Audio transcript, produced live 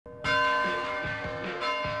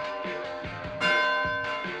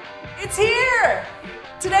It's here!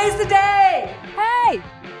 Today's the day! Hey!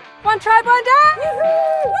 One tribe, one day!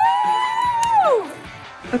 Woo!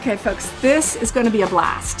 Okay, folks, this is going to be a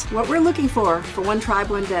blast. What we're looking for One Tribe,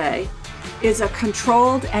 One Day is a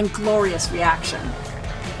controlled and glorious reaction.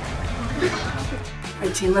 All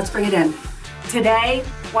right, team, let's bring it in. Today,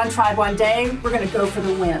 One Tribe, One Day, we're going to go for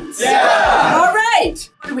the wins. Yeah! All right!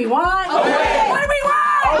 What do we want? A win! What do we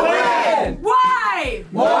want? A win! Why?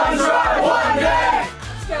 One tribe, one day!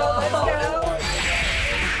 Let's go, let's go.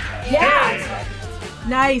 Yeah!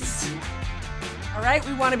 Nice. All right,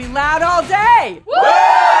 we want to be loud all day. Woo!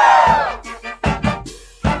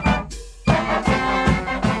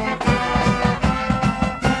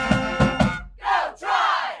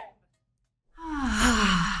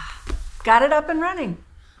 Got it up and running.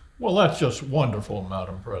 Well, that's just wonderful,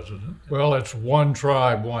 Madam President. Well, it's one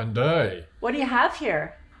tribe, one day. What do you have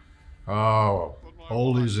here? Oh,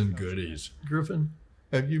 oldies and goodies. Griffin,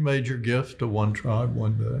 have you made your gift to One Tribe,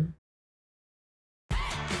 One Day?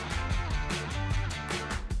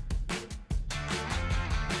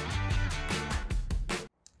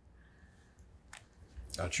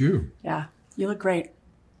 That's you. Yeah, you look great.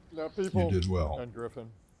 You did well. And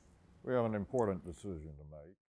Griffin, we have an important decision to make.